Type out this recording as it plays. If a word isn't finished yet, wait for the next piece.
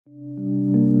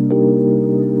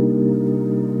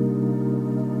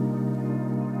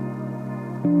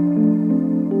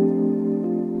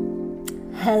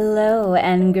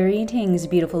And greetings,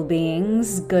 beautiful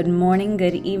beings. Good morning,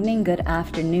 good evening, good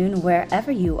afternoon,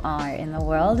 wherever you are in the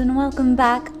world, and welcome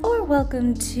back or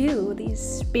welcome to the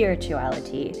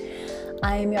spirituality.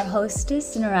 I am your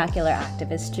hostess and oracular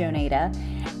activist, Jonada,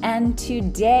 and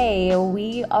today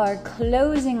we are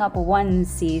closing up one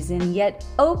season, yet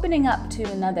opening up to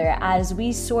another as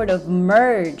we sort of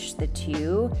merge the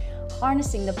two,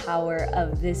 harnessing the power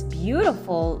of this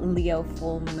beautiful Leo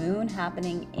full moon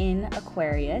happening in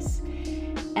Aquarius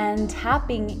and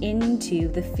tapping into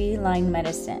the feline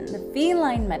medicine. The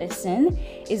feline medicine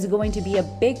is going to be a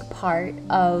big part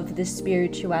of the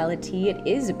spirituality. It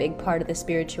is a big part of the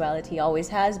spirituality, always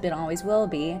has been, always will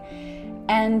be.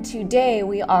 And today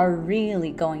we are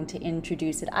really going to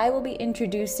introduce it. I will be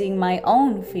introducing my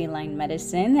own feline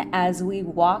medicine as we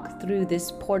walk through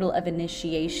this portal of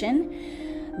initiation.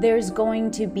 There's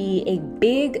going to be a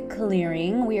big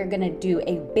clearing. We are going to do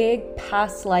a big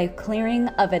past life clearing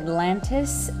of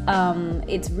Atlantis.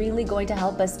 It's really going to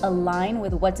help us align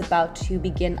with what's about to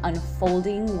begin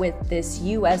unfolding with this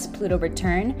US Pluto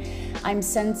return. I'm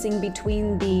sensing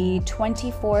between the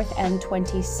 24th and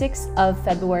 26th of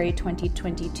February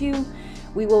 2022,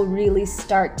 we will really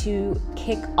start to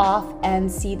kick off and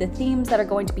see the themes that are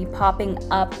going to be popping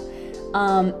up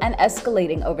and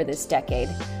escalating over this decade.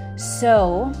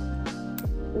 So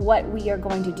what we are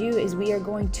going to do is we are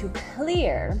going to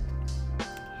clear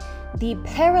the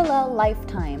parallel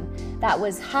lifetime that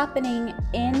was happening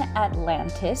in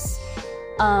Atlantis,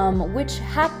 which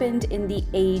happened in the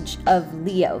age of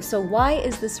Leo. So why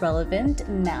is this relevant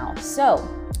now? So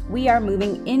we are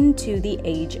moving into the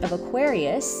age of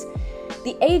Aquarius.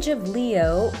 The age of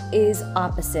Leo is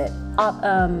opposite.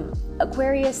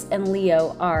 Aquarius and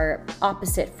Leo are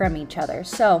opposite from each other.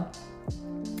 So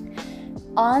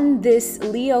on this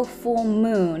Leo full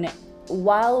moon,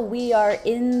 while we are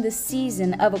in the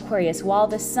season of Aquarius, while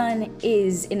the sun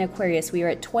is in Aquarius, we are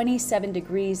at 27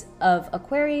 degrees of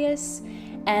Aquarius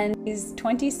and is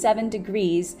 27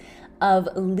 degrees of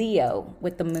Leo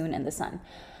with the moon and the sun.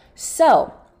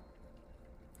 So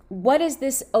what is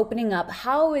this opening up?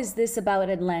 How is this about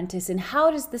Atlantis, and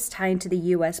how does this tie into the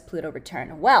US Pluto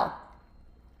return? Well,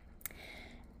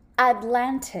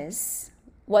 Atlantis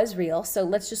was real. So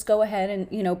let's just go ahead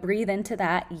and, breathe into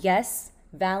that. Yes,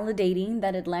 validating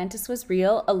that Atlantis was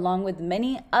real, along with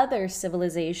many other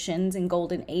civilizations and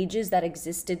golden ages that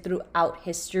existed throughout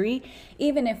history.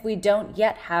 Even if we don't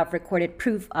yet have recorded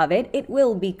proof of it, it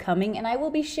will be coming, and I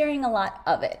will be sharing a lot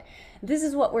of it. This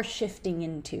is what we're shifting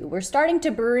into. We're starting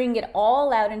to bring it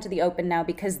all out into the open now,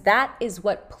 because that is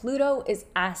what Pluto is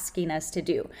asking us to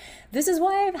do. This is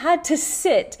why I've had to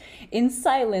sit in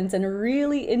silence and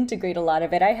really integrate a lot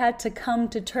of it. I had to come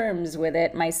to terms with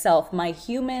it myself. My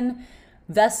human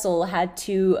vessel had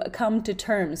to come to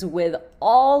terms with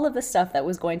all of the stuff that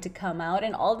was going to come out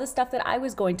and all the stuff that I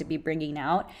was going to be bringing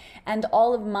out and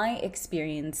all of my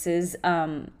experiences,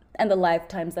 and the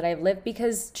lifetimes that I've lived,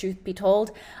 because truth be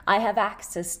told, I have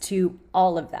access to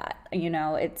all of that.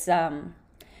 It's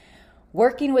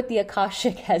working with the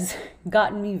Akashic has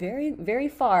gotten me very, very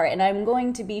far, and I'm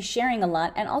going to be sharing a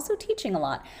lot and also teaching a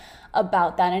lot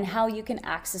about that and how you can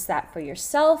access that for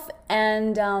yourself,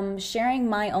 and sharing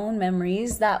my own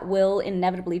memories that will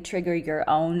inevitably trigger your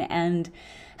own and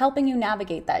helping you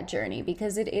navigate that journey,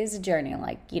 because it is a journey,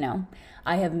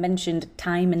 I have mentioned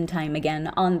time and time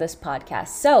again on this podcast.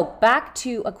 So back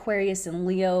to Aquarius and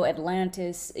Leo,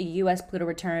 Atlantis, US Pluto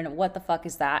return. What the fuck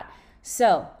is that?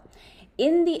 So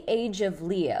in the age of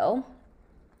Leo,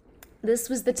 this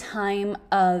was the time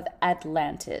of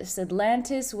Atlantis.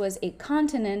 Atlantis was a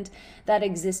continent that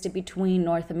existed between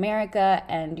North America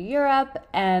and Europe,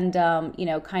 and,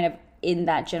 kind of in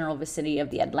that general vicinity of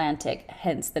the Atlantic,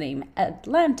 hence the name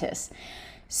Atlantis.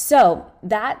 So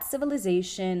that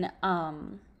civilization,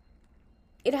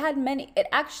 it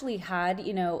actually had,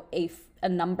 a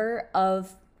number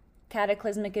of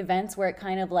cataclysmic events where it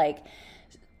kind of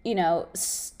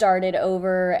started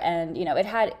over, and, it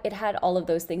had all of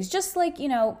those things, just like,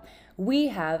 we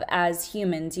have as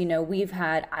humans. We've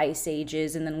had ice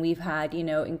ages, and then we've had,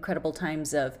 incredible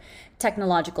times of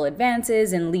technological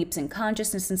advances and leaps in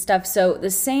consciousness and stuff. So the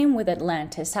same with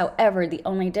Atlantis. However, the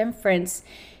only difference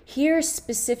here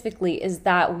specifically is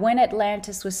that when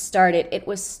Atlantis was started, it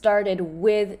was started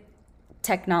with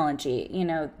technology.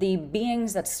 The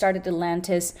beings that started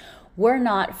Atlantis were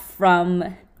not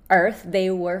from Earth, they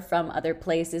were from other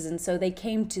places, and so they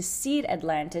came to seed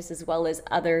Atlantis as well as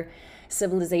other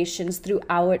civilizations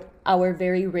throughout our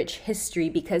very rich history,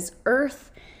 because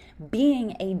Earth,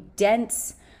 being a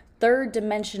dense third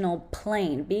dimensional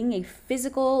plane, being a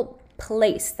physical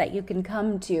place that you can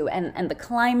come to, and the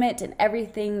climate and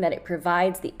everything that it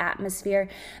provides, the atmosphere.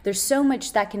 There's so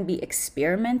much that can be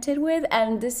experimented with,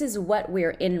 and this is what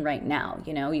we're in right now.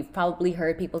 You know, you've probably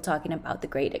heard people talking about the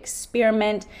Great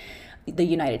Experiment, the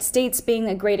United States being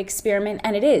a great experiment,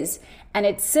 and it is. And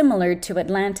it's similar to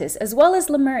Atlantis as well as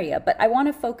Lemuria, but I want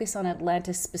to focus on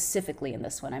Atlantis specifically in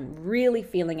this one. I'm really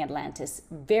feeling Atlantis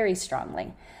very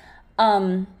strongly.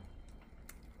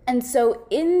 And so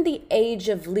in the age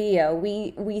of Leo,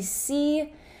 we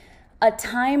see a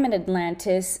time in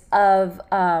Atlantis of,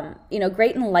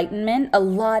 great enlightenment, a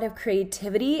lot of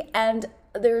creativity, and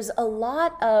there's a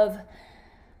lot of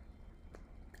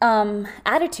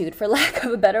attitude, for lack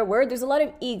of a better word. There's a lot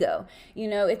of ego. You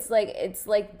know, it's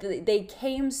like they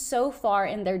came so far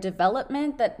in their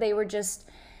development that they were just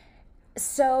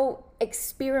so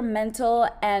experimental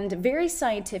and very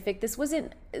scientific. This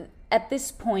wasn't, at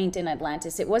this point in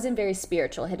Atlantis, it wasn't very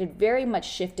spiritual. It had very much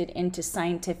shifted into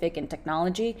scientific and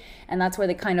technology, and that's where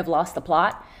they kind of lost the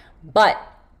plot. But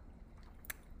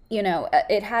you know,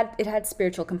 it had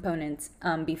spiritual components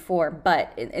before,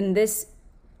 but in this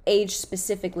age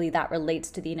specifically that relates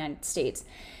to the United States,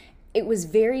 it was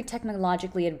very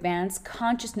technologically advanced.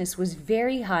 Consciousness was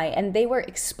very high, and they were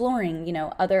exploring, you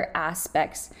know, other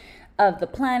aspects of the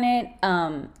planet,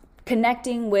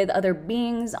 connecting with other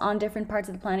beings on different parts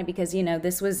of the planet, because, you know,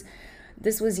 this was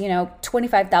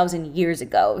 25,000 years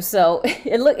ago. So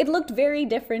it looked very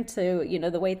different to, you know,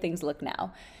 the way things look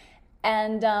now.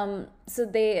 And so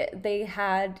they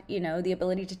had, you know, the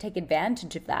ability to take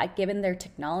advantage of that, given their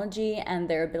technology and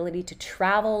their ability to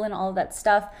travel and all of that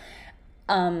stuff.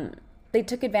 They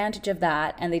took advantage of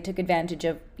that, and they took advantage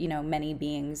of, you know, many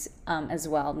beings as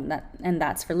well, and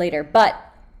that's for later. But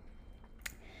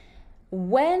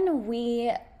when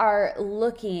we are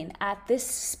looking at this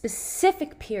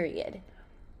specific period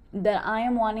that I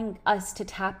am wanting us to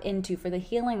tap into for the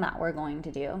healing that we're going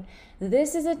to do,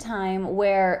 this is a time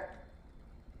where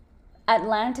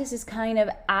Atlantis is kind of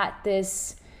at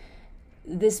this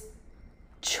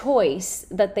choice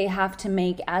that they have to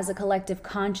make as a collective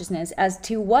consciousness as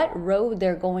to what road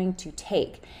they're going to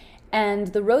take. And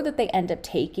the road that they end up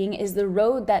taking is the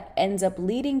road that ends up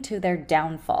leading to their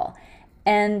downfall.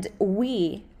 And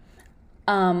we,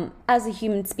 as a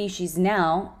human species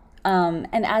now, and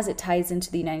as it ties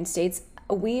into the United States,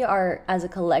 we are, as a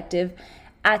collective,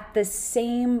 at the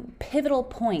same pivotal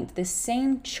point, the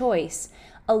same choice.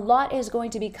 A lot is going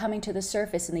to be coming to the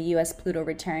surface in the US Pluto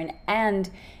return, and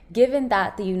given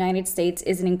that the United States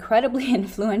is an incredibly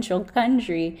influential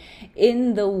country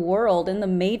in the world, in the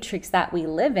matrix that we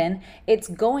live in, it's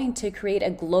going to create a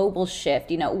global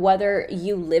shift. You know, whether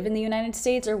you live in the United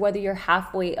States or whether you're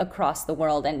halfway across the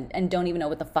world and don't even know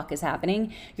what the fuck is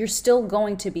happening, you're still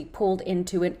going to be pulled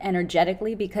into it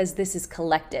energetically, because this is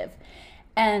collective.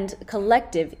 And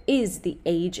collective is the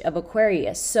age of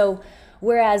Aquarius. So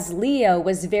whereas Leo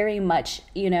was very much,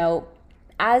 you know,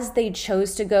 as they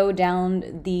chose to go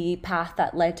down the path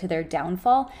that led to their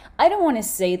downfall, I don't want to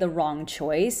say the wrong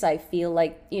choice. I feel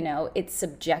like, you know, it's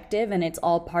subjective and it's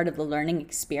all part of the learning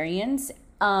experience.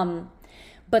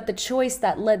 But the choice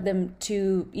that led them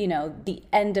to, you know, the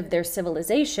end of their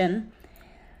civilization,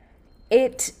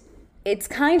 it's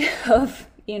kind of,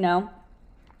 you know,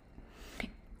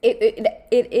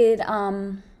 it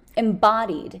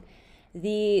embodied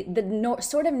the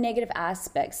sort of negative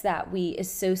aspects that we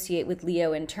associate with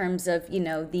Leo, in terms of, you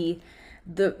know, the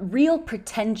real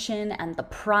pretension and the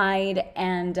pride,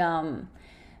 and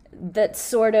that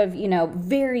sort of, you know,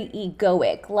 very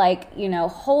egoic, like, you know,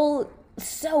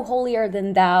 so holier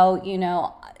than thou, you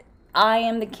know, I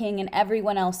am the king and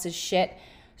everyone else is shit,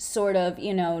 sort of,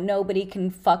 you know, nobody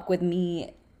can fuck with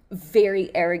me, very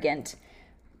arrogant,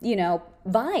 you know,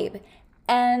 vibe.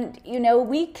 And, you know,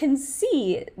 we can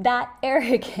see that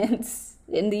arrogance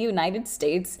in the United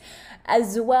States,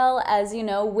 as well as, you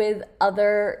know, with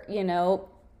other, you know,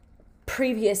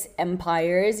 previous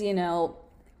empires, you know,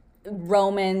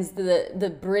 Romans,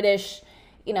 the British,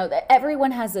 you know,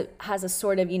 everyone has a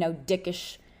sort of, you know,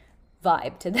 dickish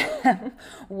vibe to them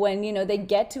when, you know, they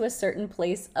get to a certain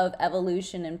place of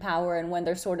evolution and power, and when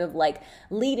they're sort of like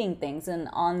leading things and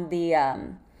on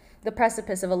the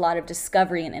precipice of a lot of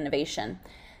discovery and innovation.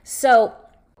 So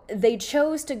they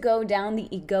chose to go down the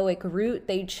egoic route.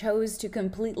 They chose to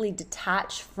completely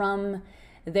detach from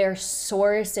their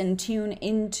source and tune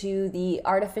into the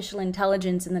artificial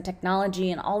intelligence and the technology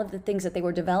and all of the things that they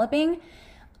were developing,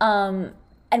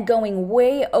 and going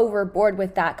way overboard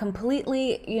with that,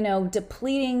 completely, you know,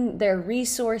 depleting their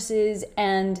resources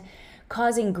and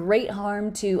causing great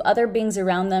harm to other beings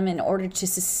around them in order to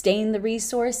sustain the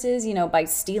resources, you know, by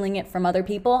stealing it from other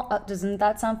people. Doesn't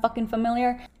that sound fucking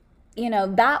familiar?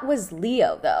 that was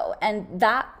Leo though. And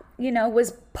that,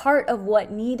 was part of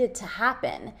what needed to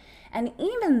happen. And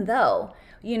even though,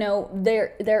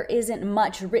 there isn't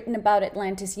much written about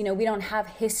Atlantis, we don't have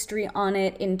history on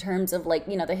it in terms of like,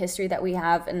 the history that we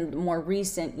have in more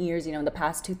recent years, the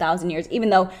past 2,000 years, even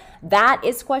though that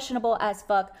is questionable as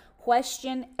fuck.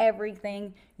 Question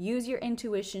everything. Use your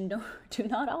intuition. Do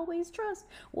not always trust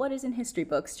what is in history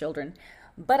books, children.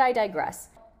 But I digress.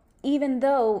 Even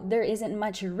though there isn't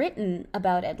much written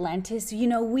about Atlantis,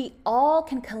 we all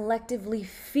can collectively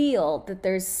feel that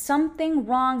there's something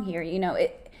wrong here.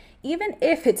 Even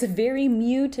if it's a very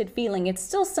muted feeling, it's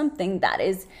still something that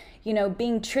is,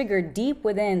 being triggered deep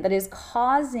within, that is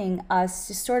causing us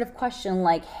to sort of question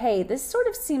like, hey, this sort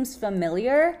of seems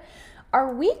familiar.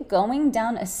 Are we going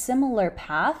down a similar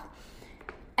path?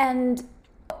 And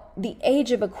the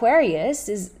age of Aquarius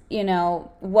is,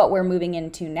 what we're moving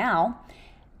into now.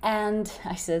 And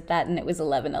I said that and it was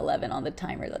 11:11 on the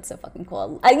timer. That's so fucking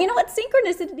cool. You know what?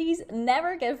 Synchronicities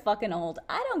never get fucking old.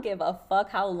 I don't give a fuck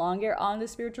how long you're on the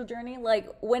spiritual journey. Like,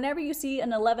 whenever you see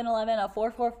an 11:11, a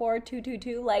 444,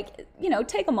 222, like,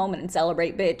 take a moment and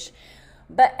celebrate, bitch.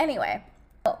 But anyway,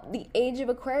 the age of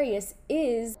Aquarius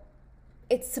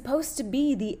it's supposed to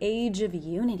be the age of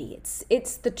unity.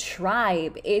 It's the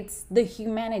tribe. It's the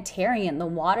humanitarian, the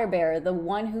water bearer, the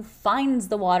one who finds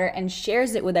the water and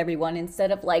shares it with everyone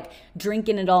instead of like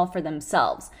drinking it all for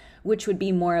themselves, which would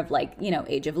be more of like,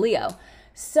 age of Leo.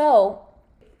 So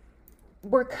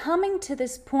we're coming to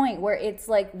this point where it's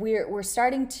like we're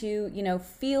starting to,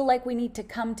 feel like we need to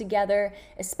come together,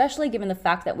 especially given the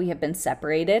fact that we have been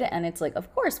separated. And it's like,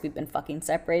 of course we've been fucking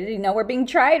separated. We're being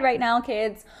tried right now,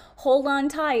 kids. Hold on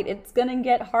tight. It's gonna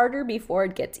get harder before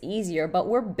it gets easier, but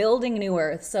we're building new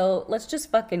earth. So let's just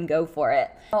fucking go for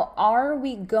it. So are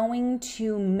we going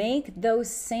to make those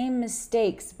same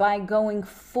mistakes by going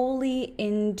fully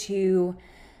into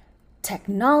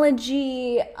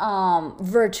technology,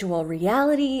 virtual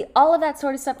reality, all of that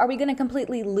sort of stuff? Are we going to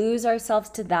completely lose ourselves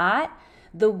to that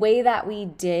the way that we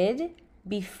did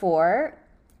before?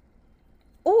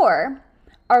 Or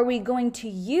are we going to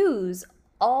use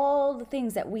all the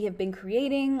things that we have been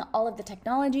creating, all of the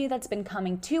technology that's been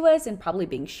coming to us and probably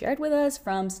being shared with us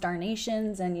from star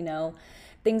nations and,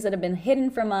 things that have been hidden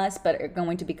from us but are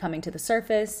going to be coming to the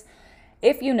surface?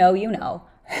 If you know, you know.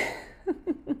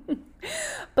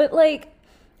 But like,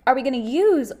 are we going to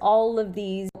use all of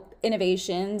these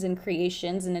innovations and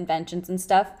creations and inventions and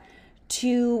stuff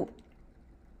to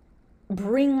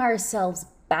bring ourselves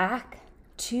back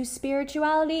to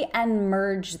spirituality and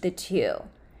merge the two?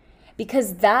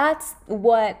 Because that's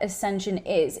what ascension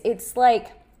is. It's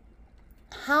like,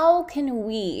 how can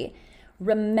we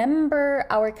remember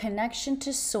our connection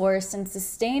to source and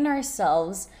sustain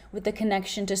ourselves with the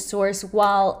connection to source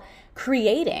while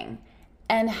creating?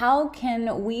 And how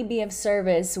can we be of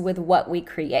service with what we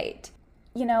create?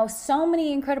 So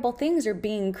many incredible things are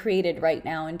being created right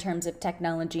now in terms of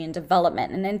technology and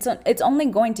development. And it's only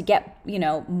going to get,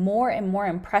 more and more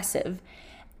impressive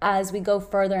as we go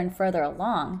further and further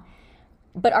along.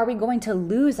 But are we going to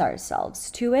lose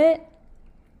ourselves to it?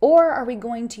 Or are we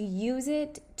going to use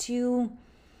it to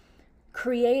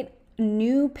create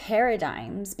new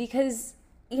paradigms? Because,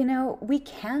 we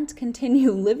can't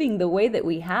continue living the way that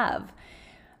we have.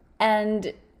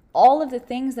 And all of the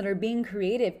things that are being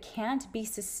created can't be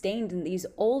sustained in these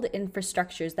old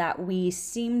infrastructures that we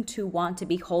seem to want to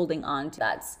be holding on to.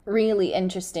 That's really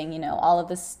interesting, all of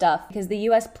this stuff, because the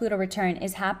US Pluto return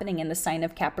is happening in the sign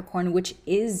of Capricorn, which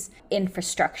is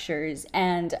infrastructures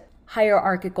and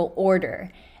hierarchical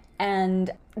order.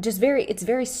 And just it's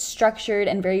very structured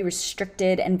and very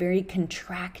restricted and very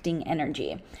contracting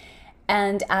energy.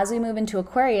 And as we move into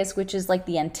Aquarius, which is like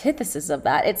the antithesis of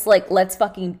that, it's like, let's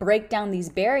fucking break down these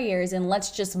barriers and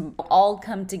let's just all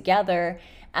come together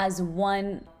as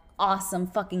one awesome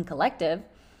fucking collective.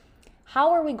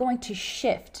 How are we going to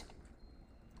shift?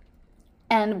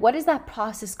 And what is that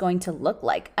process going to look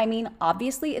like? I mean,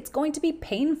 obviously it's going to be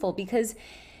painful, because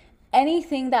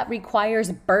anything that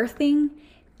requires birthing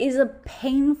is a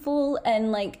painful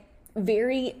and like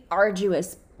very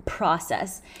arduous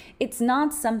process. It's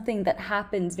not something that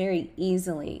happens very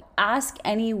easily. Ask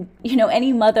any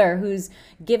mother who's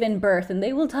given birth and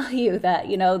they will tell you that,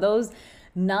 those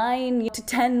 9 to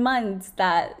 10 months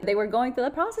that they were going through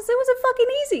the process, it wasn't fucking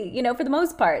easy, for the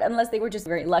most part, unless they were just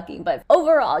very lucky. But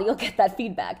overall, you'll get that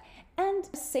feedback. And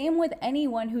same with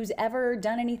anyone who's ever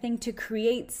done anything to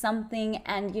create something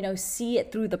and, see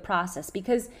it through the process.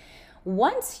 Because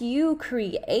once you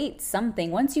create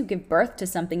something, once you give birth to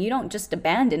something, you don't just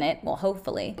abandon it. Well,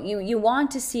 hopefully you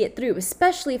want to see it through,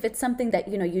 especially if it's something that,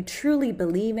 you know, you truly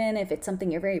believe in, if it's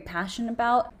something you're very passionate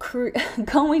about.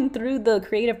 Going through the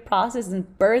creative process and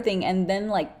birthing, and then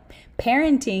like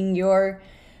parenting your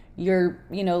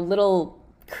you know, little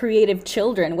creative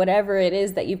children, whatever it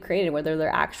is that you've created, whether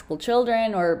they're actual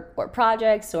children or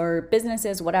projects or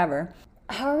businesses, whatever.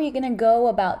 How are you going to go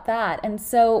about that? And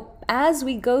so as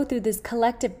we go through this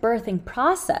collective birthing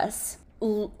process,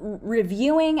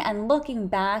 reviewing and looking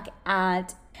back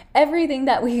at everything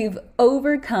that we've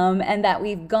overcome and that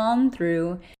we've gone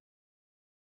through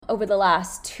over the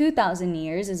last 2,000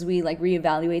 years, as we like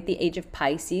reevaluate the age of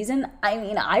Pisces. And I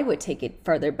mean, I would take it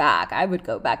further back. I would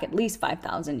go back at least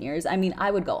 5,000 years. I mean,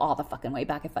 I would go all the fucking way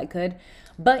back if I could.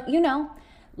 But, you know,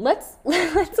 let's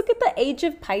look at the age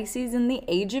of Pisces and the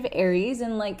age of Aries,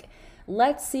 and like,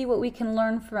 let's see what we can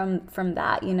learn from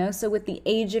that, you know. So with the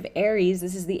age of Aries,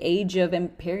 this is the age of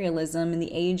imperialism and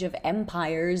the age of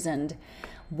empires and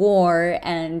war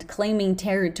and claiming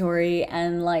territory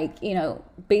and like, you know,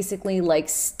 basically like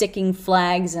sticking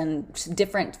flags and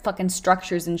different fucking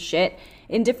structures and shit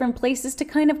in different places to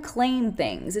kind of claim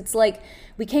things. It's like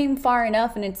we came far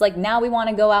enough, and it's like now we want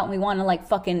to go out and we want to like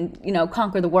fucking, you know,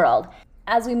 conquer the world.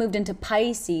 As we moved into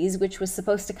Pisces, which was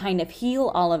supposed to kind of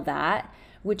heal all of that,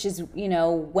 which is, you know,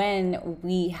 when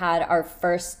we had our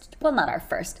first, well, not our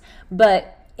first,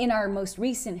 but in our most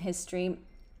recent history,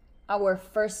 our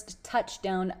first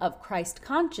touchdown of Christ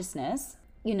consciousness,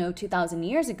 you know, 2,000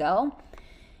 years ago.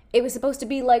 It was supposed to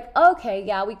be like, okay,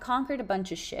 yeah, we conquered a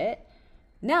bunch of shit.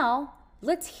 Now,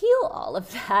 let's heal all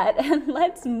of that and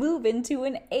let's move into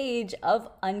an age of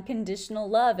unconditional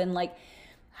love and like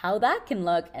how that can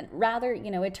look. And rather, you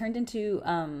know, it turned into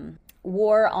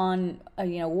war on,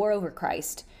 you know, war over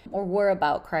Christ, or war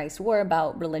about Christ, war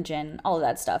about religion, all of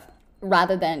that stuff,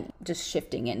 rather than just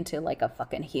shifting into like a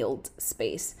fucking healed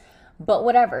space. But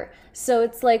whatever. So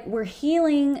it's like we're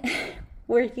healing,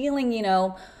 you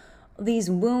know, these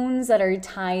wounds that are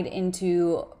tied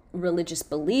into religious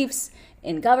beliefs,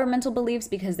 in governmental beliefs,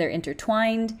 because they're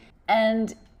intertwined,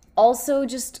 and also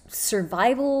just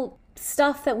survival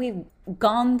stuff that we've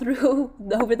gone through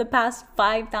over the past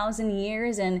 5,000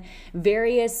 years, and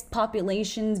various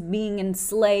populations being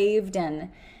enslaved and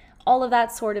all of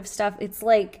that sort of stuff. It's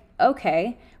like,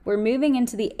 okay, we're moving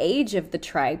into the age of the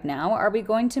tribe now. Are we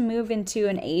going to move into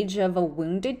an age of a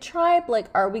wounded tribe? Like,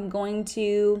 are we going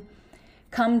to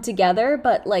come together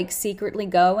but like secretly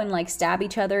go and like stab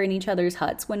each other in each other's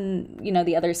huts when, you know,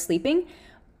 the other's sleeping?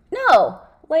 No,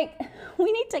 like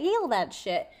we need to heal that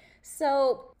shit.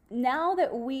 So now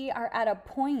that we are at a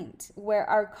point where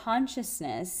our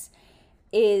consciousness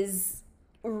is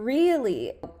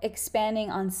really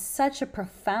expanding on such a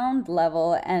profound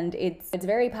level, and it's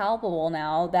very palpable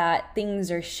now that things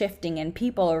are shifting and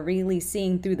people are really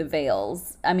seeing through the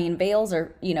veils. I mean, veils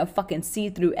are, you know, fucking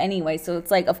see-through anyway, so it's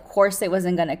like, of course it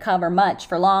wasn't gonna cover much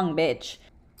for long, bitch.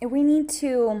 We need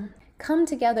to come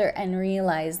together and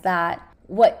realize that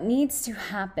what needs to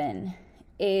happen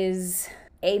is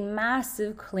a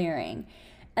massive clearing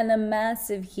and a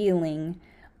massive healing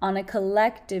on a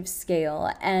collective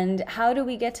scale. And how do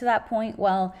we get to that point?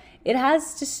 Well, it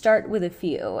has to start with a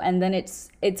few, and then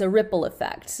it's a ripple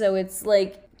effect. So it's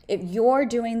like, if you're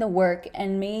doing the work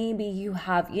and maybe you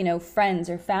have, you know, friends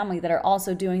or family that are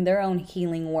also doing their own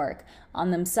healing work on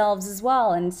themselves as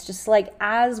well. And it's just like,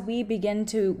 as we begin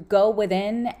to go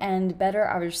within and better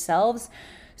ourselves,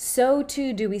 so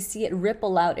too do we see it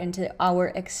ripple out into our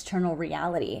external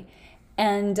reality.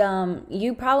 And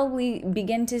you probably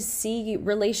begin to see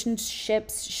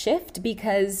relationships shift,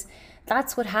 because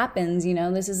that's what happens. You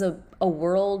know, this is a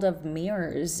world of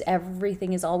mirrors.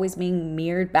 Everything is always being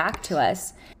mirrored back to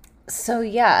us. So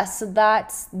yeah, so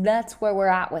that's where we're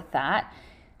at with that.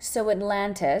 So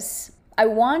Atlantis, I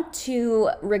want to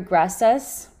regress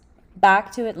us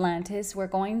back to Atlantis. We're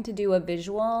going to do a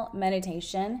visual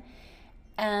meditation,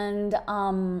 and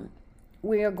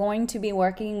we are going to be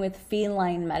working with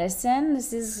feline medicine.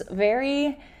 This is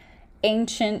very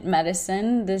ancient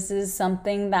medicine. This is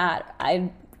something that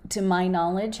to my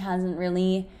knowledge, hasn't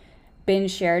really been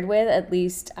shared with, at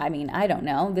least, I mean, I don't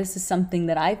know. This is something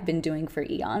that I've been doing for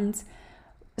eons.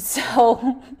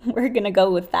 So we're going to go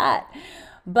with that.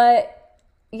 But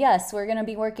yes, we're going to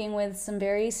be working with some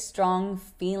very strong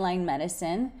feline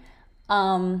medicine,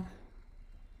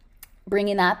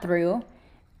 bringing that through.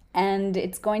 And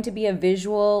it's going to be a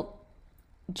visual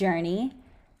journey.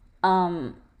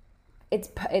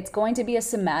 It's going to be a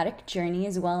somatic journey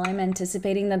as well. I'm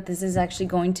anticipating that this is actually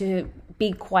going to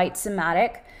be quite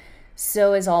somatic.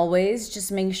 So as always,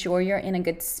 just make sure you're in a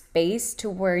good space to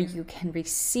where you can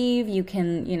receive, you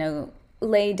can,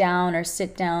 lay down or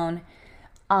sit down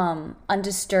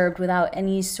undisturbed without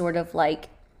any sort of like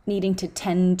needing to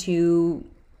tend to,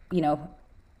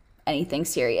 anything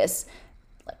serious,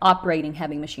 like operating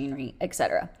heavy machinery,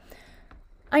 etc.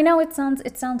 I know it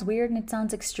sounds weird and it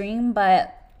sounds extreme,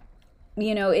 but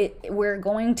we're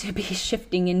going to be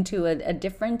shifting into a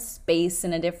different space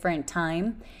in a different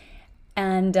time.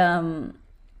 And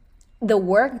the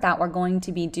work that we're going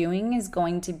to be doing is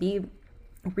going to be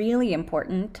really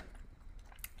important.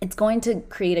 It's going to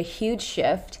create a huge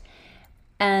shift.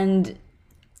 And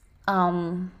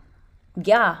I'm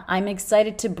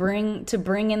excited to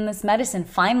bring in this medicine.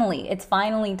 Finally, it's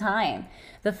finally time.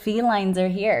 The felines are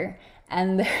here,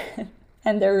 and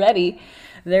they're ready.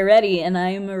 They're ready, and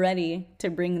I'm ready to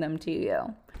bring them to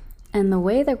you. And the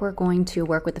way that we're going to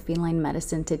work with the feline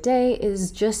medicine today is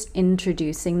just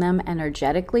introducing them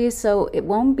energetically. So it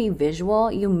won't be visual.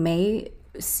 You may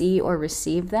see or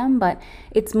receive them, but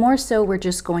it's more so we're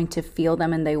just going to feel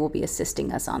them, and they will be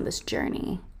assisting us on this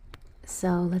journey. So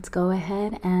let's go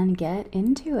ahead and get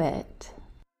into it.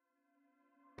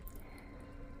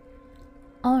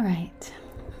 All right.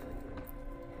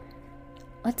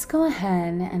 Let's go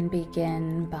ahead and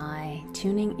begin by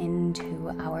tuning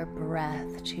into our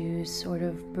breath to sort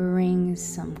of bring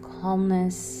some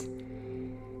calmness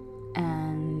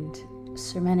and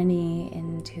serenity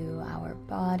into our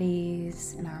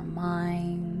bodies and our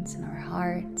minds and our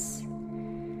hearts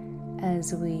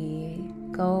as we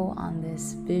go on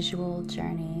this visual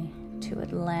journey to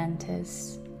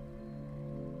Atlantis.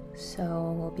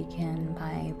 So we'll begin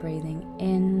by breathing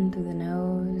in through the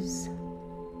nose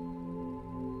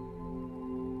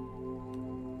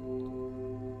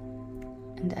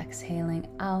and exhaling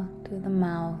out through the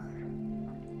mouth,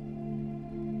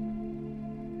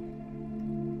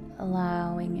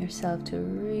 allowing yourself to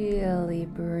really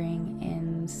bring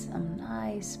in some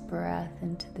nice breath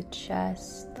into the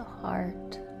chest, the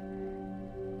heart,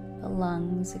 the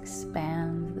lungs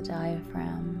expand, the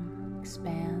diaphragm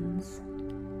expands,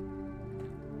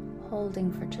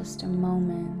 holding for just a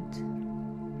moment,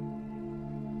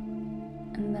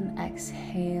 and then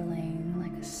exhaling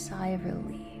like a sigh of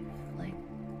relief, like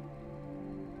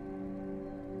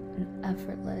an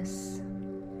effortless,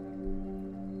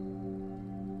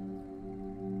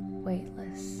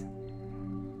 weightless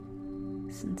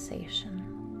sensation.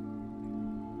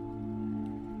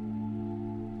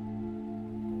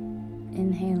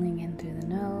 Inhaling in through the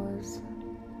nose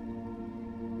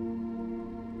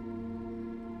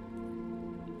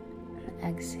and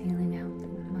exhaling out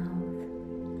through the mouth.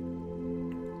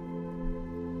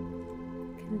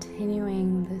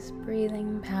 Continuing this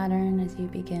breathing pattern as you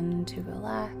begin to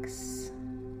relax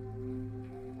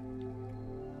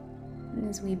and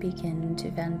as we begin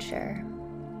to venture.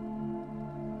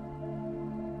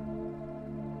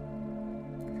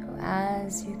 So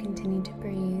as you continue to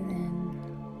breathe in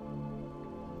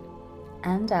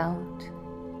and out,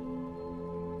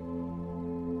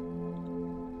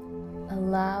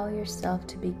 allow yourself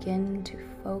to begin to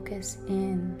focus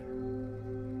in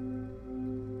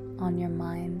on your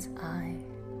mind's eye,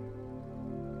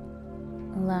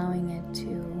 allowing it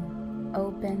to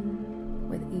open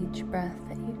with each breath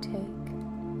that you take,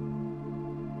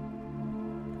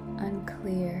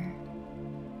 unclear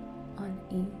on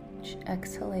each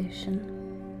exhalation.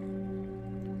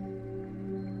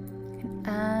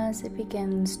 As it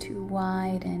begins to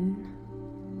widen,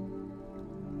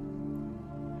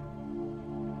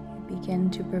 you begin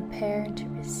to prepare to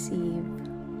receive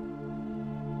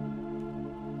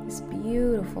this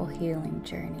beautiful healing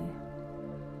journey.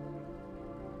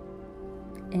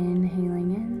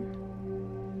 Inhaling in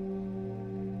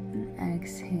and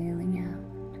exhaling out.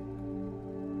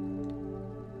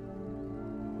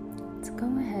 Let's go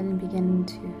ahead and begin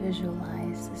to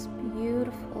visualize this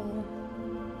beautiful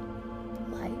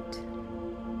light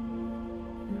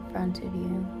in front of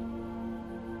you.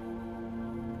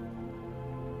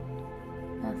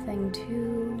 Nothing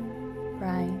too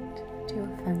bright, too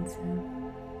offensive,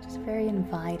 just very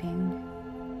inviting,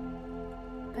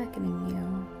 beckoning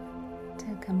you to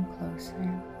come closer.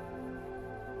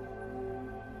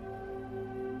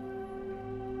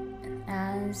 And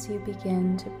as you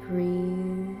begin to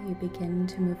breathe, you begin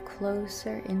to move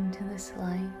closer into this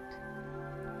light.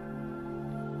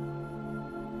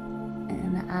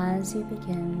 And as you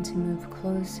begin to move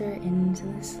closer into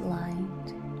this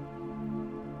light,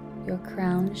 your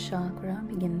crown chakra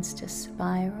begins to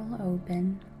spiral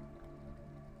open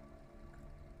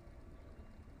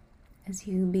as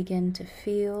you begin to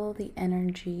feel the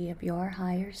energy of your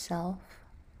higher self,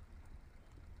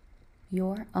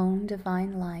 your own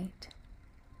divine light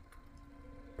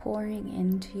pouring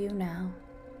into you now.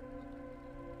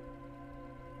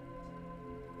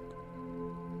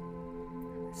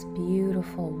 This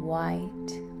beautiful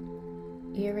white,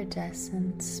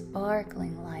 iridescent,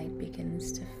 sparkling light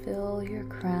begins to fill your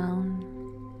crown,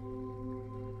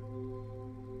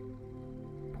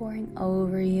 pouring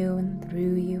over you and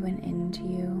through you and into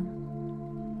you.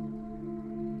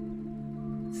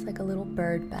 It's like a little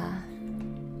bird bath,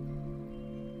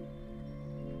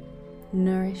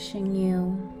 nourishing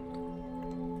you.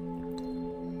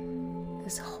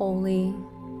 This holy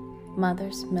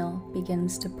mother's milk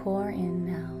begins to pour in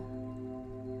now.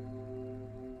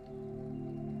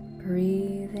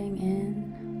 Breathing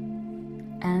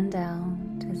in and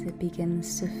out as it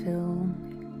begins to fill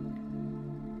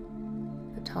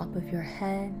the top of your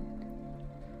head,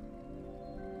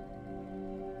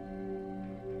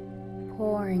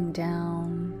 pouring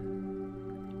down,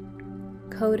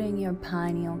 coating your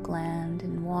pineal gland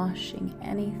and washing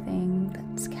anything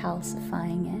that's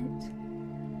calcifying it.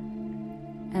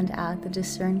 And add the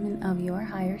discernment of your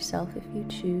higher self if you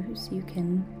choose. You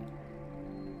can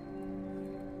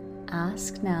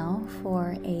ask now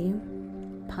for a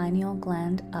pineal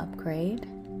gland upgrade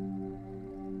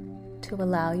to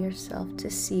allow yourself to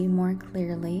see more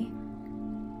clearly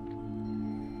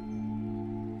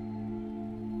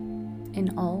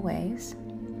in all ways.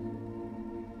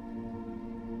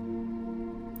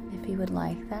 If you would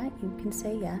like that, you can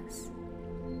say yes.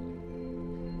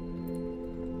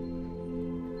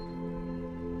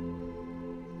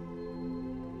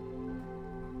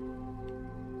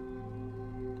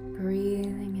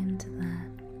 Breathing into that.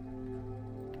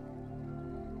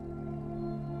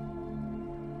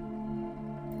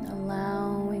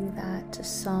 Allowing that to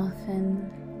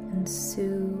soften and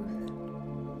soothe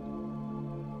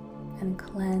and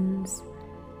cleanse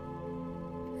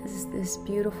as this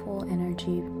beautiful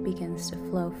energy begins to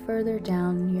flow further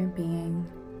down your being,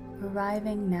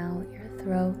 arriving now at your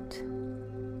throat.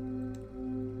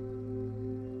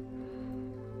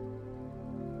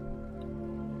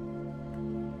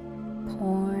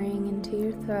 Pouring into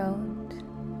your throat.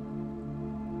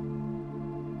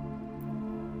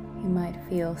 You might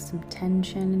feel some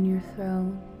tension in your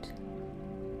throat,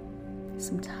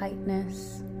 some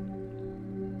tightness.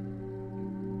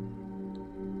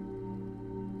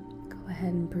 Go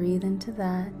ahead and breathe into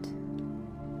that.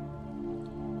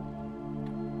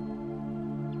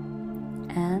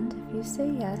 And if you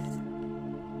say yes,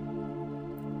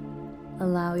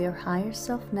 allow your higher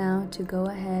self now to go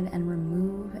ahead and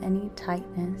remove any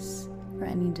tightness or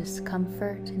any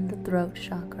discomfort in the throat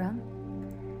chakra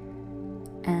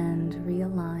and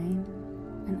realign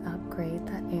and upgrade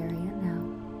that area now.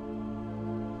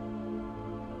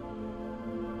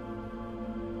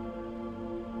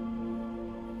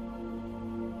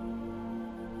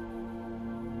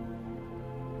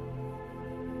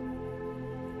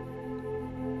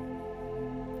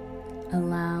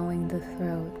 Allowing the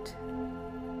throat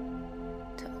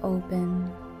to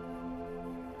open,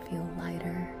 feel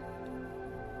lighter.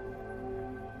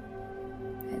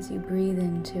 As you breathe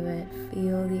into it,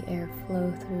 feel the air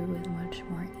flow through with much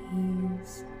more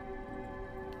ease.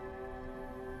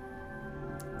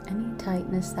 Any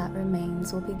tightness that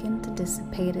remains will begin to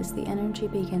dissipate as the energy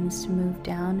begins to move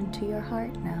down into your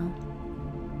heart now,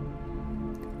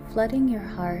 flooding your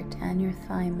heart and your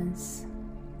thymus.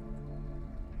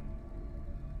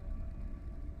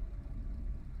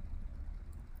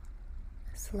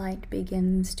 This light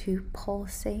begins to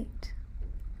pulsate.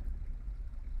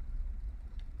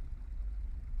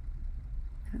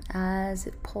 And as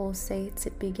it pulsates,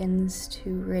 it begins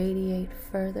to radiate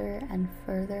further and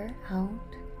further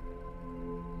out.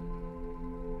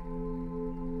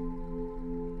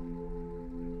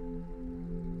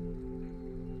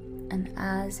 And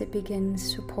as it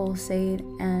begins to pulsate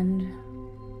and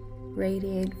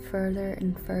radiate further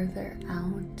and further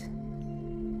out,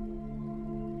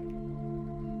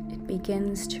 it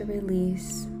begins to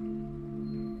release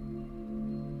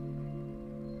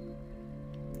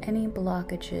any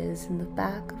blockages in the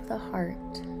back of the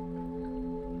heart,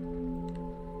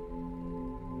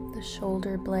 the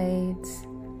shoulder blades,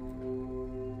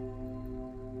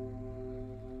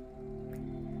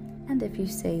 and if you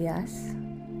say yes,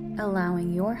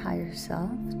 allowing your higher self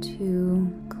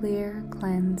to clear,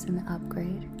 cleanse, and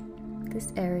upgrade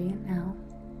this area now.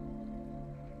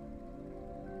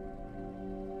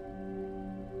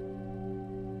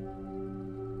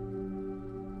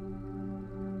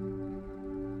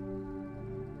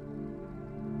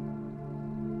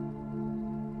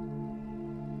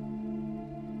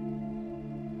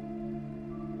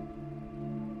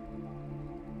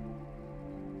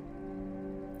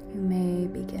 You may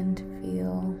begin to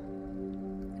feel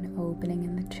an opening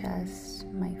in the chest.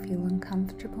 You might feel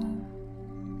uncomfortable.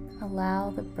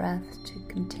 Allow the breath to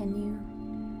continue,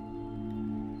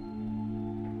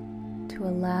 to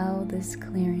allow this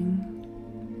clearing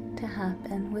to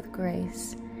happen with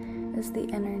grace as the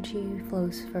energy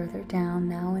flows further down,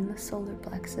 now in the solar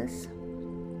plexus.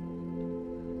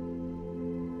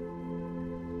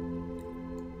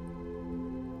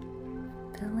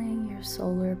 Filling your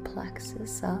solar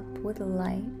plexus up with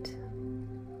light,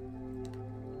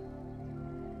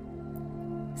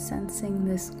 sensing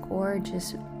this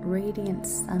gorgeous radiant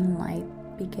sunlight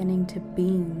beginning to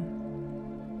beam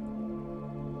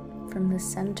from the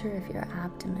center of your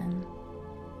abdomen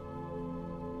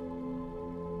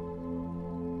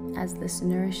as this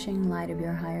nourishing light of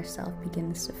your higher self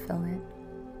begins to fill it,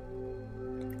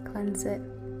 cleanse it,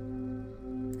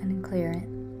 and clear it.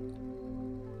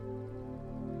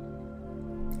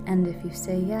 And if you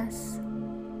say yes,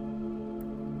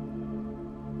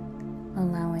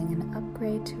 allowing an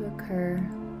upgrade to occur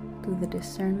through the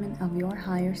discernment of your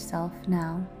higher self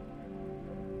now.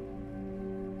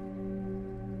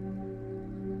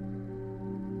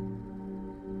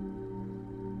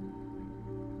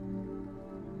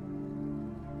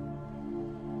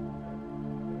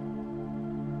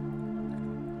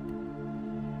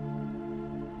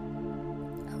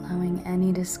 Allowing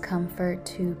any discomfort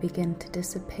to begin to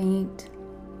dissipate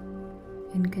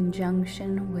in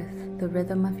conjunction with the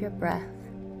rhythm of your breath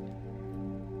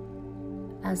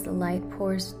as the light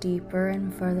pours deeper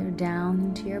and further down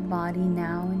into your body,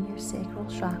 now in your sacral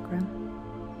chakra.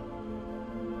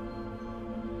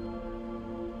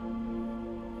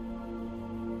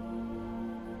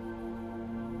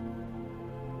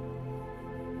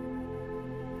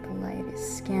 The light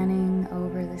is scanning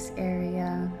over this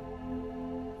area,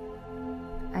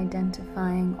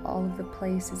 identifying all of the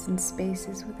places and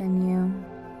spaces within you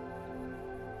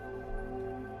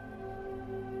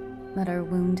that are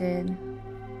wounded,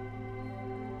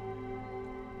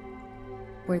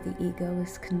 where the ego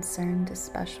is concerned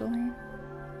especially.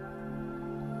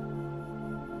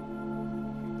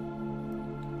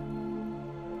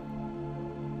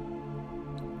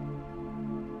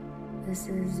 This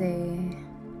is a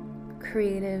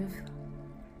creative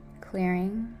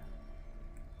clearing.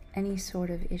 Any sort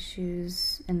of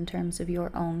issues in terms of your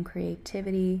own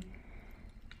creativity,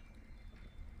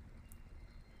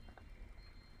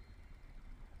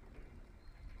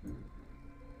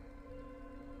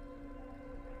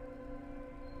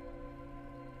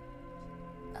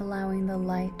 allowing the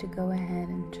light to go ahead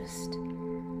and just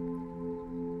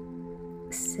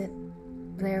sit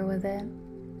there with it,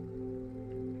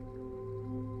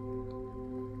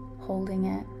 holding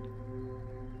it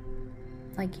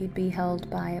like you'd be held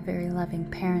by a very loving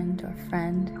parent or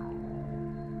friend.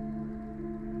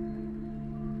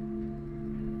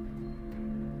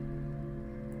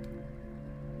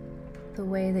 The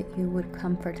way that you would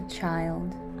comfort a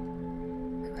child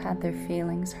who had their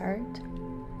feelings hurt.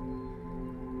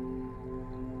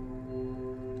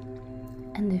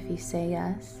 And if you say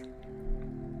yes,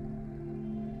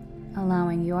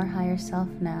 allowing your higher self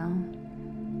now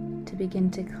to begin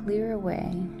to clear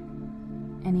away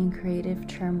any creative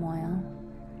turmoil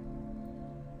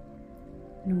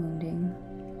and wounding,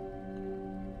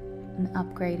 and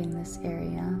upgrading this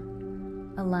area,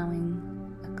 allowing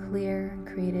a clear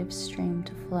creative stream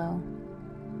to flow,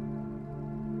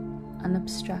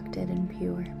 unobstructed and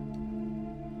pure.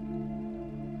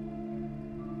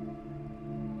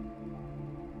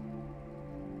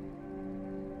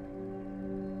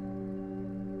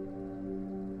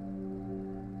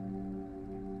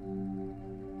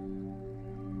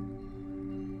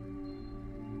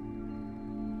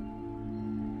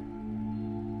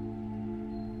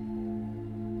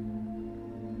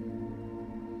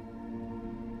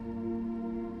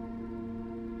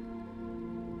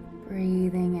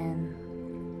 Breathing in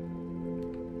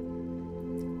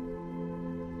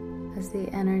as the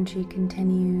energy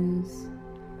continues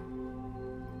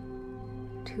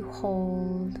to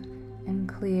hold and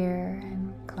clear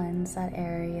and cleanse that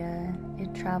area.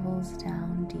 It travels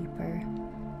down deeper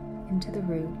into the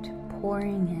root,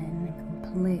 pouring in and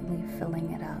completely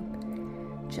filling it up,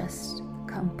 just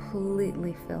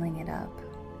completely filling it up.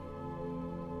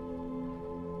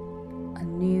 A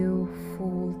new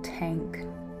full tank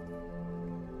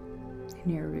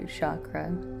in your root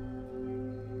chakra,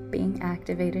 being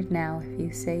activated now if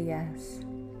you say yes.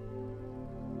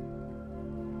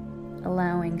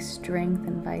 Allowing strength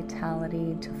and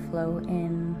vitality to flow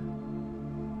in,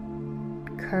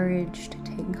 courage to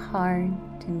take heart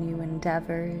to new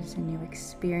endeavors and new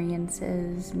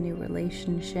experiences, new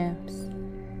relationships.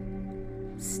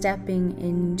 stepping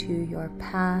into your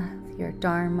path, your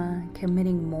dharma,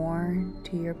 committing more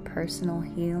to your personal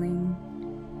healing,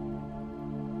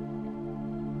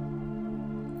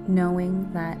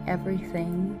 knowing that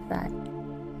everything that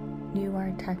you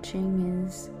are touching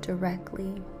is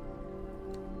directly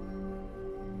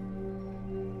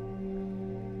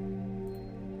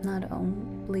not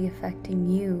only affecting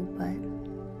you, but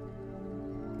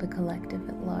the collective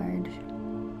at large.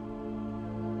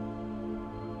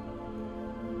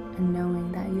 And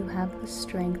knowing that you have the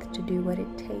strength to do what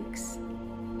it takes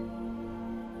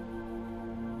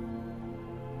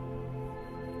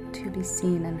to be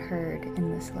seen and heard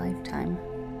in this lifetime.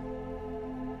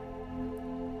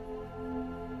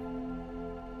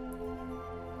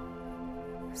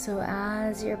 So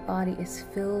as your body is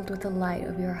filled with the light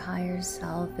of your higher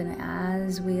self, and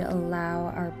as we allow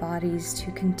our bodies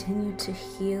to continue to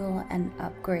heal and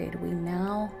upgrade, we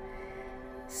now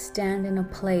stand in a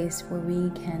place where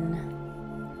we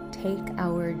can take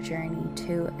our journey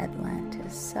to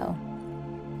Atlantis. So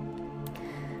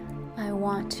I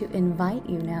want to invite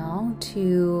you now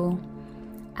to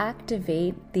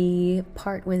activate the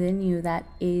part within you that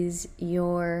is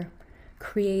your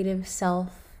creative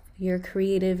self, your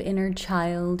creative inner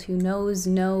child who knows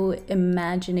no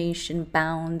imagination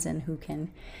bounds and who can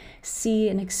see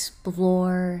and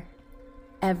explore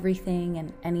everything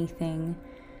and anything,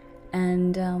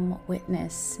 and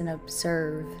witness and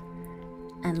observe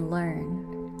and learn.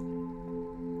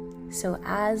 So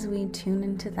as we tune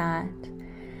into that,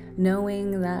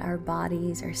 knowing that our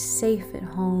bodies are safe at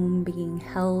home, being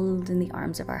held in the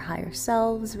arms of our higher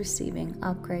selves, receiving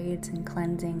upgrades and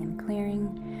cleansing and clearing,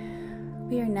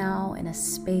 we are now in a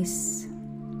space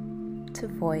to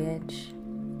voyage,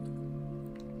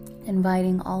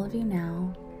 inviting all of you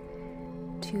now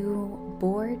to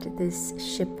board this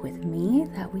ship with me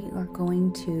that we are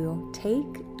going to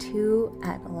take to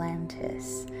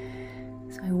Atlantis.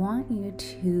 So I want you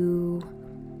to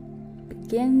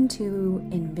begin to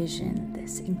envision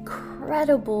this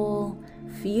incredible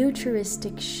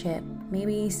futuristic ship,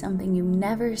 maybe something you've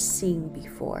never seen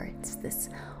before. It's this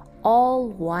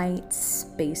all-white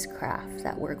spacecraft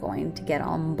that we're going to get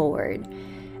on board.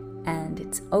 And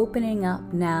it's opening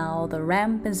up now, the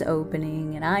ramp is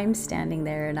opening, and I'm standing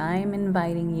there and I'm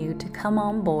inviting you to come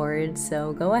on board.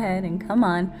 So go ahead and come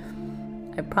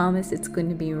on. I promise it's going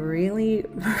to be really,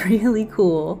 really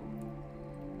cool.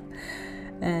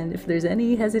 And if there's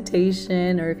any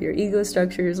hesitation, or if your ego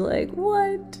structure is like,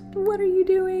 what are you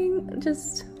doing?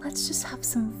 Let's just have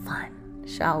some fun,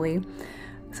 shall we?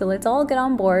 So let's all get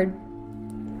on board.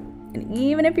 And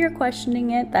even if you're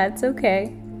questioning it, that's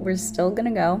okay. We're still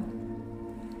gonna go.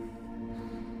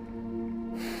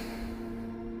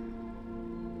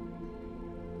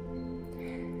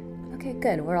 Okay,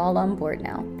 good. We're all on board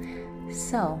now.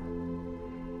 So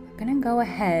we're gonna go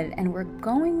ahead and we're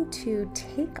going to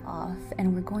take off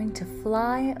and we're going to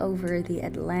fly over the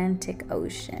Atlantic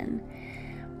Ocean.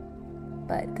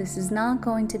 But this is not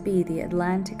going to be the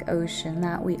Atlantic Ocean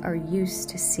that we are used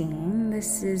to seeing.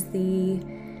 This is the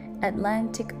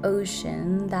Atlantic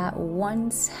Ocean that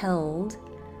once held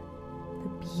the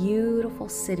beautiful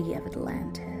city of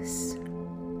Atlantis.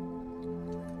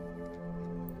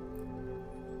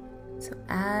 So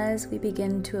as we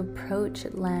begin to approach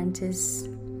Atlantis,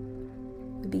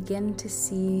 we begin to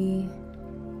see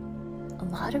a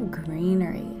lot of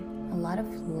greenery, a lot of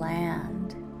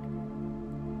land,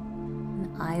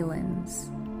 and islands,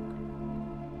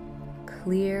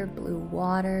 clear blue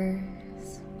waters.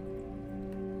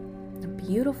 A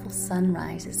beautiful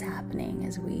sunrise is happening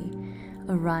as we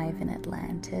arrive in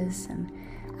Atlantis, and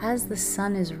as the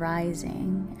sun is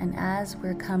rising and as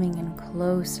we're coming in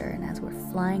closer and as we're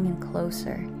flying in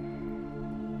closer,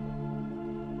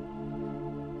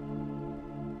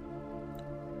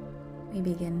 we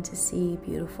begin to see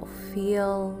beautiful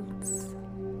fields,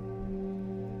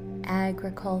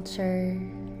 agriculture,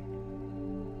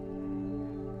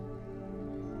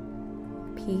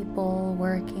 people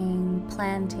working,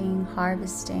 planting,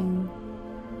 harvesting.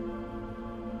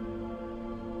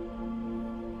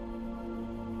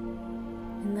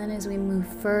 And then as we move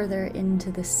further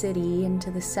into the city,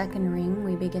 into the second ring,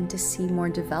 we begin to see more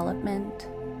development,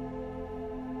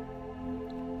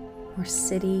 more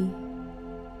city,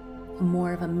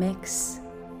 more of a mix.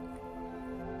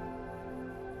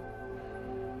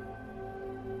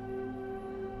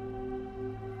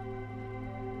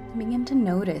 Begin to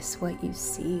notice what you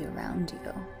see around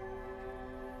you.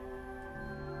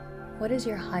 What is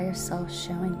your higher self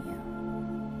showing you?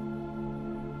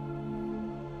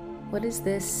 What does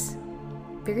this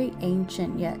very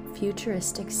ancient yet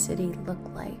futuristic city look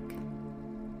like?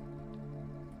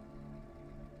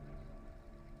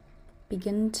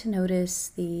 Begin to notice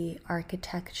the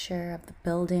architecture of the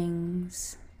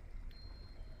buildings,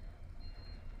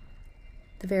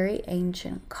 the very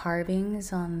ancient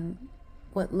carvings on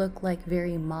what look like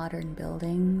very modern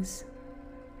buildings.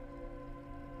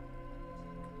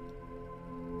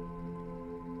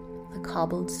 The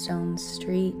cobblestone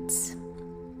streets.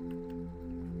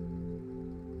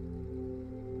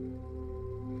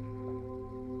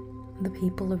 The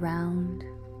people around.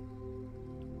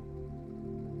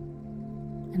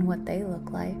 And what they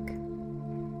look like.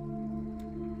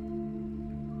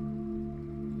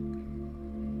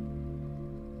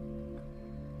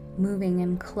 Moving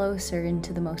in closer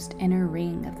into the most inner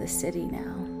ring of the city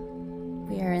now.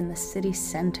 We are in the city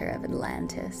center of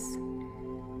Atlantis.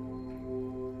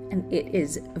 And it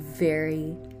is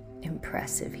very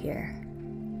impressive here.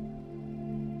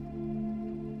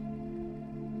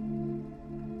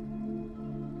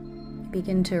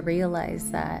 Begin to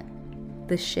realize that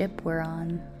the ship we're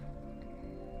on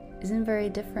isn't very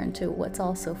different to what's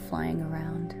also flying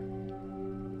around.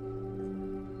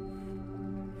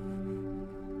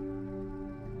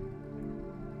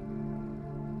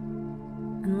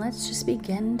 And let's just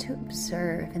begin to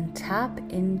observe and tap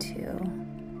into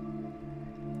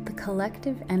the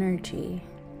collective energy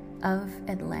of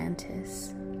Atlantis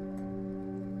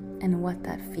and what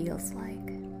that feels like.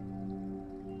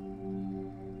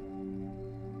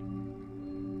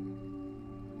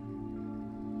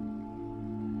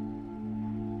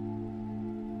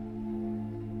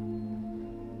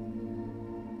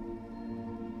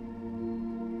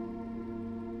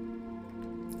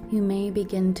 You may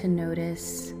begin to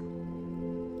notice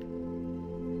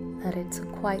that it's a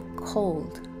quite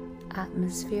cold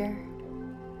atmosphere,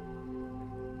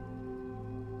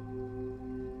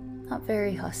 not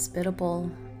very hospitable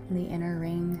in the inner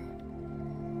ring,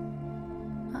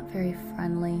 not very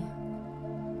friendly.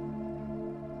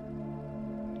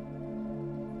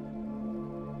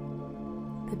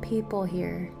 The people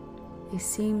here, they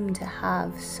seem to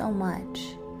have so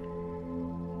much,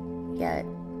 yet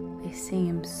they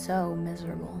seem so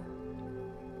miserable.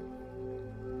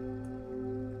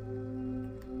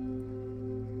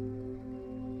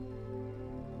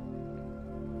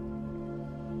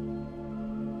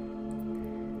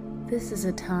 This is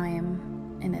a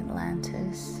time in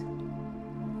Atlantis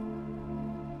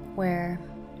where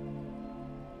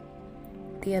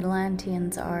the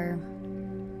Atlanteans are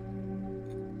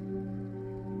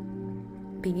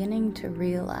beginning to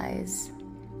realize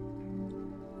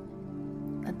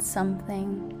that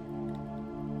something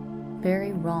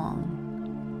very wrong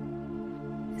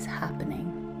is happening.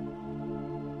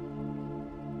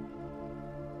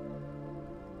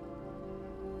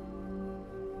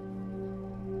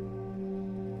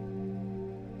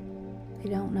 They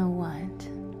don't know what,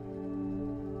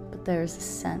 but there's a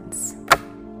sense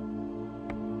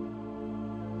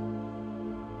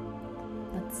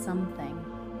that something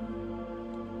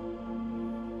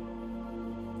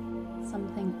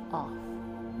off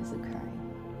is occurring.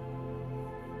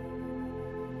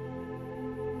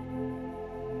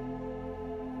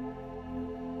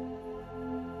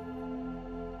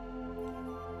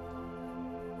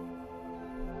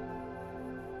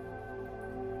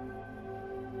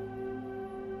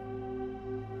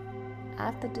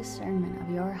 At the discernment of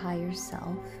your higher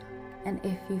self, and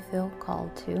if you feel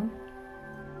called to,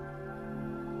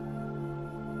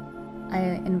 I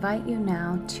invite you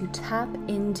now to tap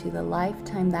into the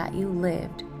lifetime that you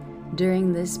lived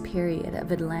during this period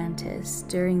of Atlantis,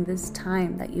 during this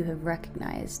time that you have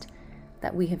recognized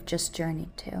that we have just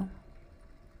journeyed to,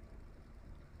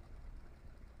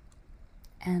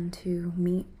 and to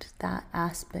meet that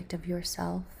aspect of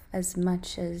yourself as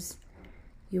much as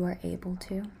you are able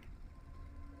to.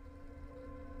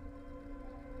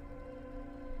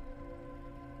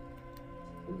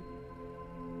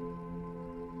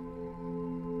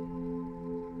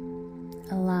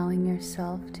 Allowing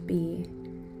yourself to be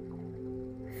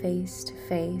face to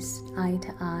face, eye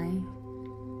to eye,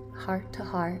 heart to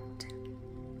heart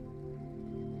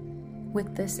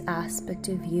with this aspect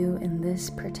of you in this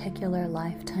particular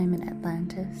lifetime in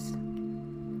Atlantis.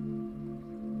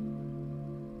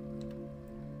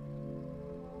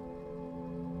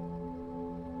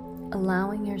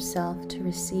 Allowing yourself to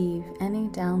receive any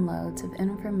downloads of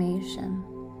information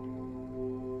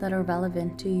that are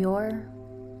relevant to your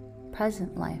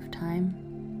present lifetime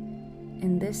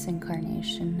in this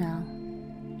incarnation now,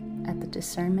 at the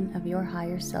discernment of your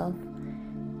higher self,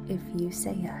 if you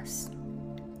say yes.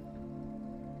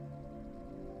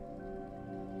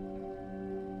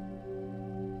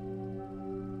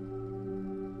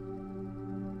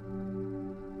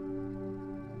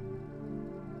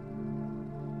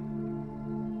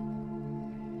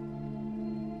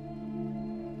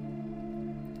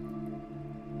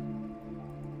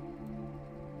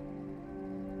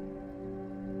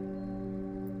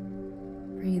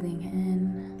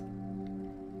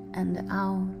 and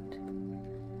out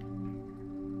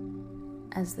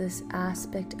as this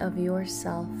aspect of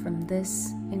yourself from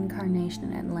this incarnation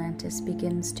in Atlantis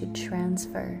begins to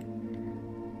transfer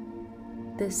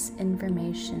this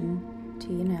information to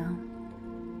you now.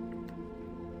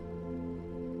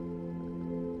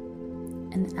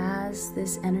 And as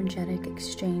this energetic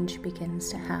exchange begins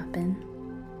to happen,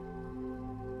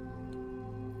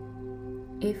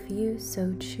 if you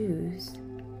so choose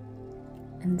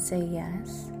and say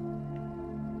yes,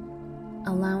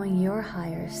 allowing your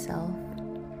higher self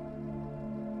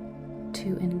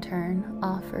to in turn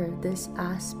offer this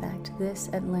aspect, this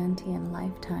Atlantean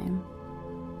lifetime,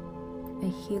 a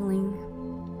healing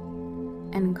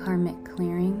and karmic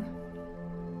clearing,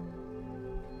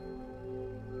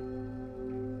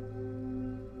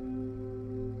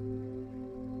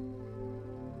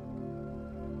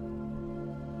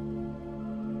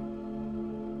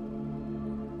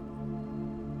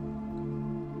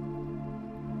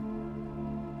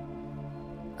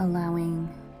 allowing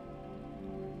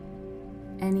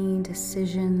any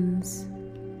decisions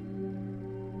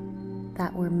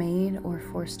that were made or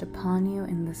forced upon you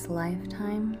in this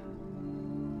lifetime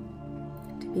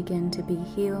to begin to be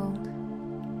healed,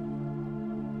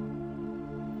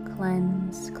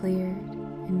 cleansed, cleared,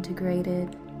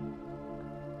 integrated.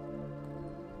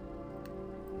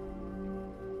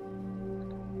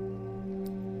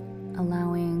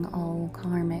 Allowing all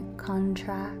karmic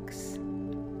contracts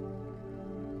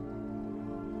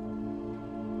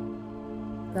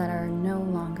that are no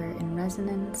longer in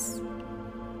resonance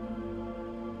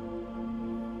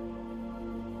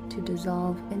to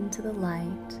dissolve into the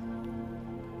light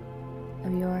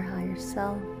of your higher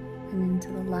self and into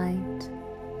the light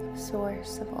of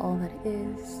source of all that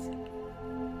is.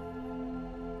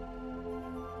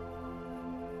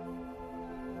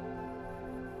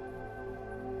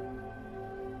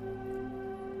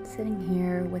 Sitting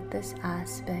here with this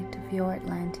aspect of your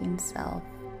Atlantean self,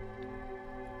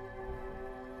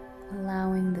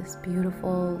 allowing this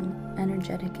beautiful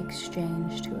energetic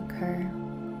exchange to occur.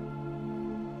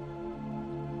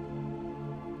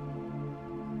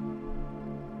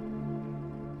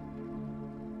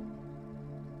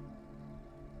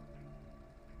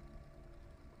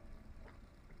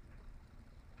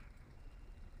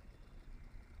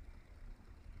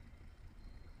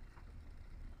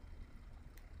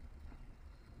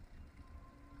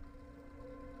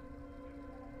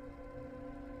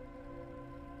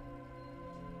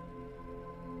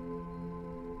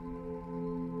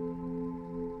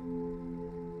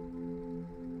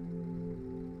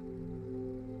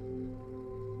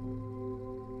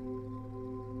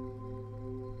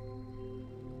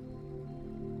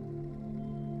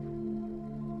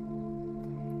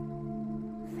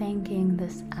 Thanking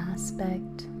this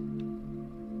aspect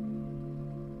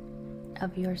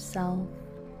of yourself,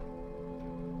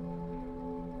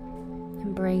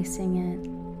 embracing it,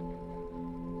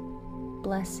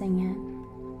 blessing it,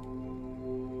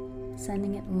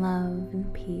 sending it love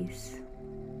and peace.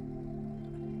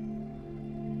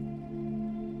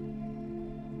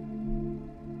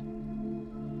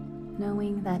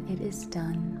 Knowing that it is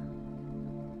done.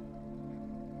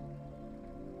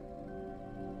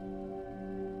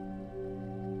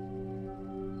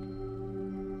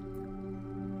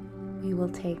 We will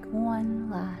take one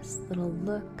last little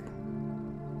look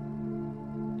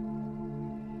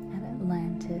at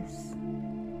Atlantis.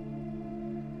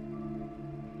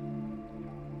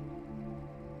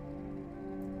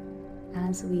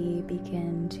 As we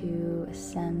begin to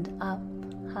ascend up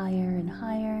higher and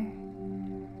higher,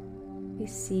 we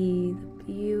see the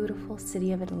beautiful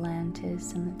city of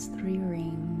Atlantis and its 3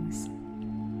 rings,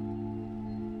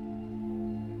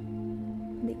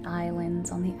 the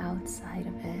islands on the outside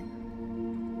of it.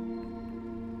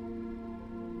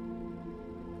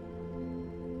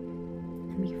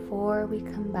 Before we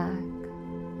come back,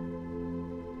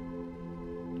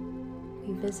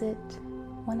 we visit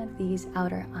one of these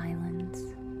outer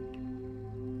islands.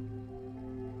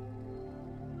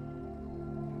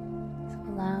 So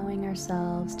allowing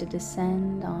ourselves to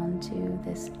descend onto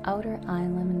this outer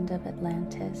island of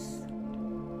Atlantis.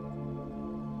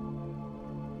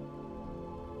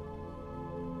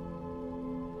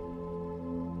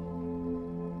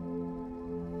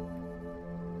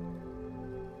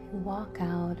 Walk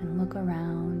out and look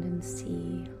around and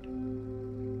see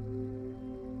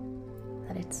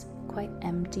that it's quite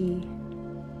empty,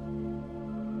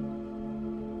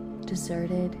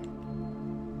 deserted,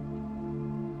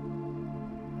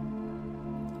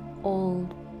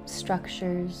 old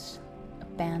structures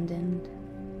abandoned.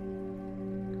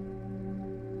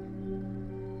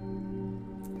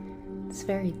 It's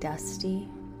very dusty.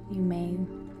 You may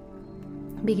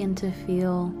Begin to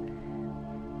feel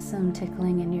some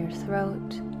tickling in your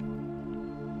throat.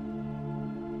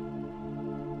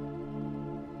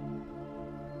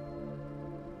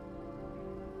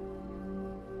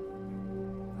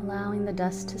 Allowing the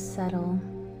dust to settle.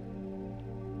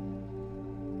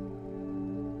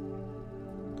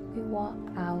 We walk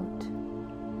out.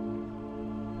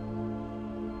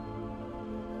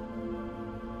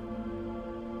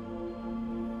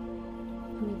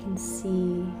 And we can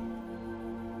see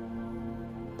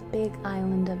the big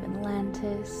island of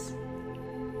Atlantis,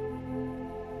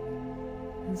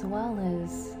 as well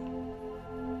as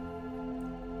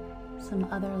some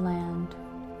other land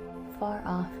far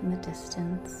off in the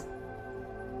distance.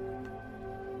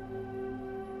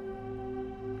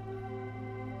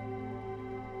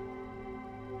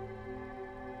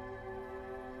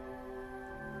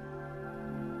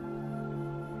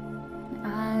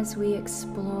 As we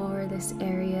explore this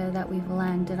area that we've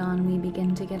landed on, we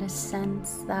begin to get a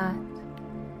sense that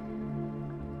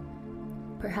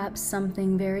perhaps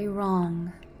something very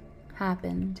wrong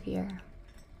happened here.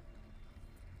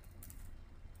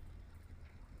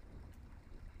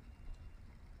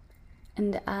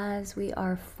 And as we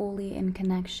are fully in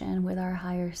connection with our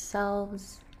higher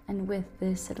selves and with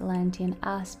this Atlantean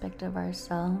aspect of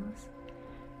ourselves,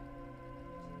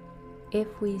 if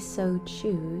we so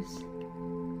choose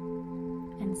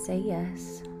and say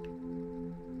yes,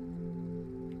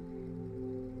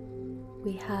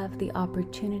 we have the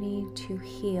opportunity to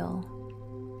heal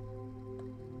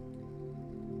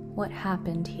what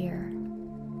happened here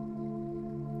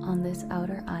on this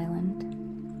outer island.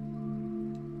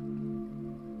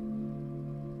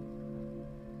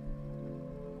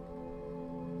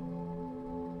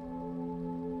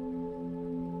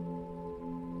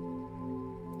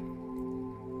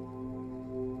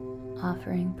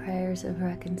 Offering prayers of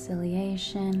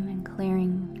reconciliation and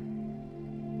clearing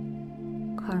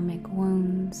karmic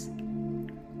wounds,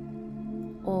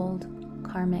 old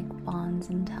karmic bonds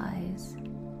and ties.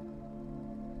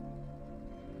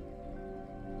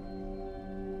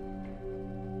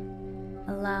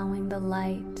 Allowing the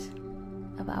light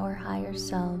of our higher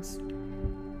selves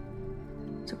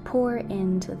to pour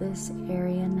into this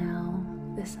area now,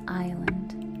 this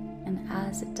island, and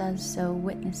as it does so,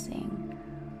 witnessing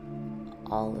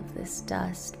all of this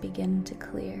dust begin to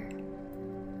clear.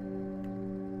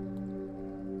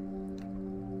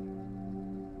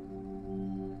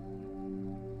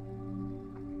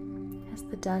 As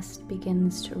the dust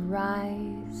begins to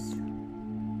rise,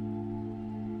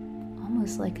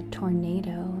 almost like a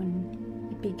tornado,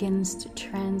 and it begins to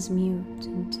transmute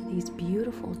into these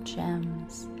beautiful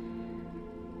gems.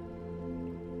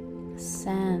 The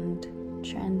sand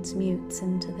transmutes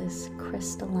into this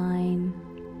crystalline,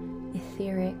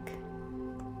 etheric,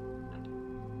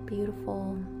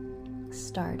 beautiful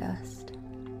stardust,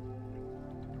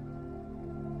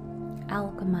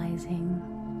 alchemizing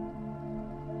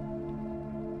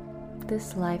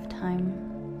this lifetime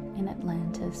in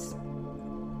Atlantis,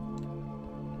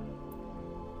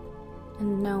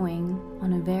 and knowing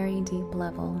on a very deep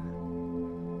level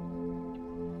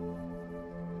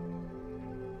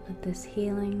that this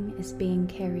healing is being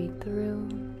carried through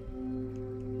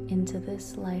into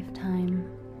this lifetime,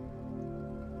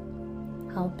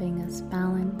 helping us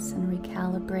balance and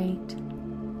recalibrate and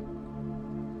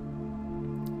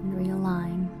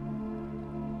realign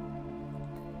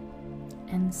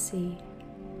and see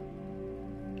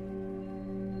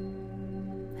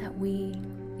that we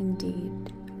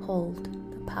indeed hold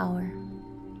the power.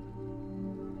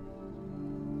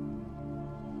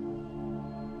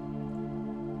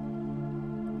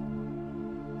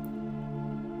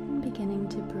 Beginning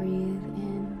to breathe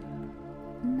in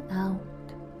and out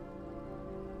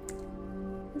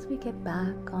as we get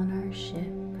back on our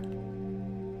ship.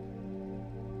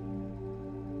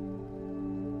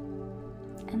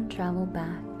 And travel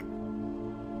back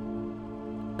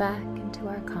into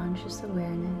our conscious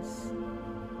awareness.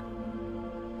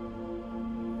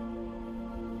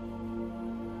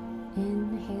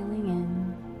 Inhaling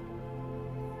in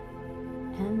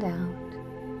and out.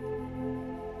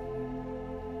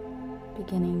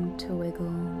 Beginning to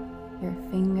wiggle your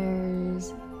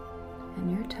fingers and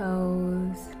your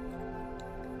toes.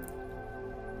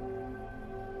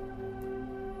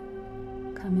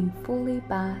 Coming fully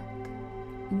back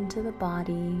into the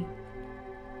body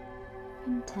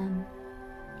in 10,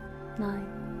 9,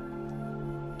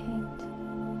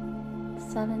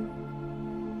 8, 7.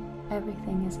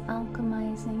 Everything is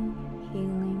alchemizing,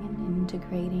 healing, and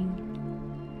integrating.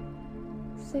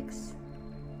 6,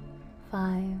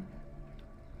 5,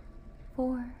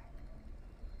 4,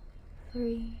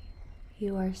 3,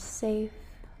 you are safe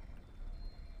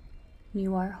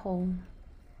You are whole.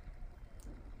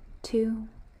 2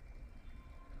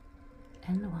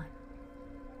 and 1.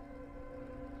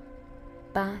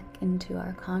 Back into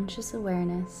our conscious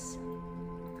awareness,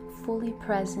 fully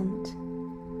present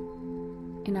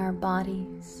in our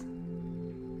bodies,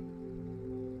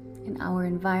 in our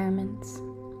environments,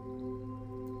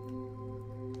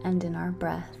 and in our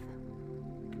breath.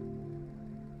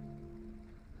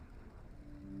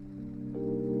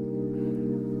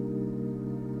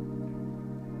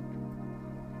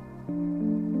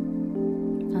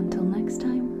 Until next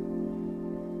time,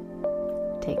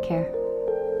 take care.